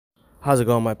How's it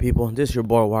going, my people? This is your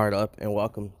boy Wired Up, and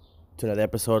welcome to another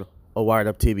episode of Wired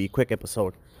Up TV. Quick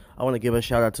episode. I want to give a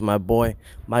shout out to my boy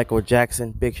Michael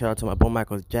Jackson. Big shout out to my boy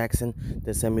Michael Jackson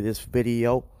that sent me this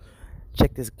video.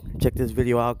 Check this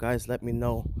video out, guys. Let me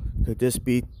know, could this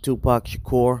be Tupac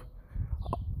Shakur?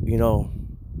 You know,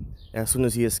 as soon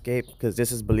as he escaped, because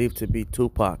this is believed to be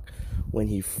Tupac when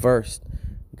he first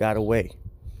got away.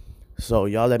 So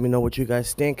y'all let me know what you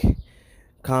guys think.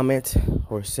 Comment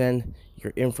or send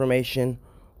your information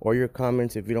or your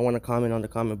comments, if you don't want to comment on the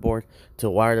comment board, to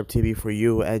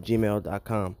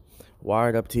wireduptvforyou@gmail.com.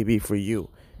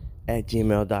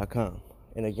 wireduptvforyou@gmail.com.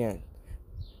 And again,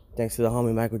 thanks to the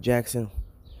homie Michael Jackson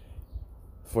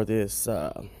for this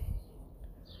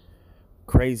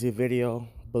crazy video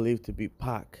believed to be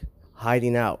Pac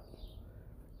hiding out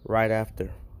right after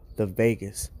the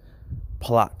Vegas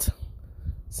plot,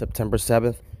 September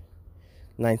 7th,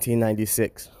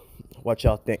 1996. What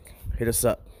y'all think? Hit us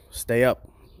up. Stay up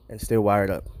and stay wired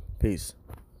up. Peace.